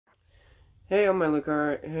Hey, all my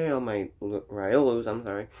Riolos, I'm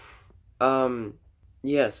sorry.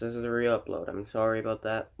 Yes, this is a re-upload. I'm sorry about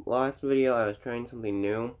that. Last video, I was trying something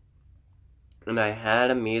new, and I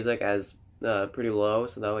had a music as pretty low,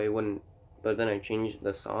 so that way it wouldn't, but then I changed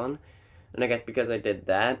the song, and I guess because I did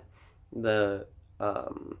that, the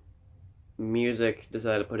music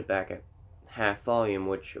decided to put it back at half volume,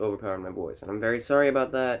 which overpowered my voice, and I'm very sorry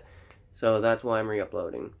about that, so that's why I'm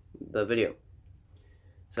re-uploading the video.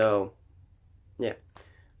 So, yeah.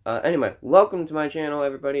 Anyway, welcome to my channel,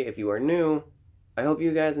 everybody. If you are new, I hope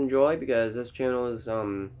you guys enjoy, because this channel is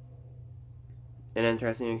an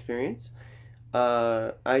interesting experience.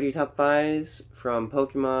 I do top 5s from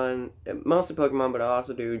Pokemon, mostly Pokemon, but I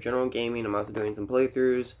also do general gaming. I'm also doing some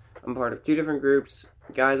playthroughs. I'm part of 2 different groups,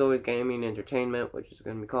 Guys Always Gaming Entertainment, which is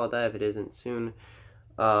going to be called that if it isn't soon,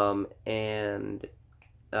 and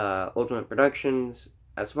Ultimate Productions.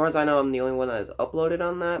 As far as I know, I'm the only one that has uploaded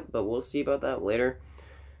on that, but we'll see about that later.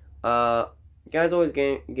 Guys Always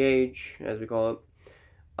Gauge, as we call it,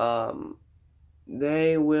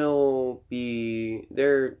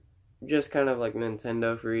 they're just kind of like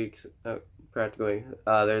Nintendo freaks, practically.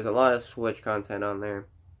 There's a lot of Switch content on there,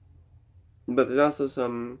 but there's also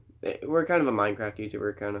some, we're kind of a Minecraft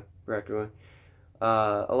YouTuber, kind of, practically.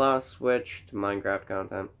 A lot of Switch to Minecraft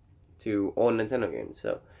content to old Nintendo games,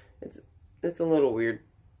 so it's a little weird.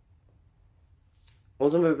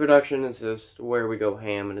 Ultimate Production is just where we go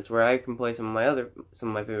ham, and it's where I can play some of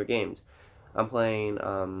my favorite games. I'm playing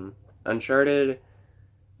Uncharted.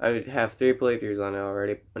 I have 3 playthroughs on it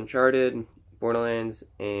already. Uncharted, Borderlands,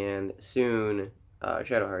 and soon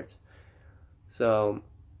Shadow Hearts. So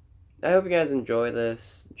I hope you guys enjoy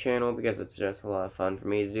this channel, because it's just a lot of fun for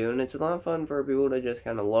me to do, and it's a lot of fun for people to just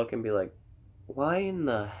kind of look and be like, why in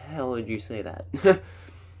the hell did you say that?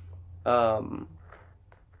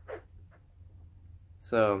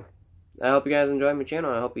 So, I hope you guys enjoy my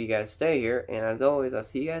channel. I hope you guys stay here. And as always, I'll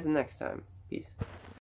see you guys next time. Peace.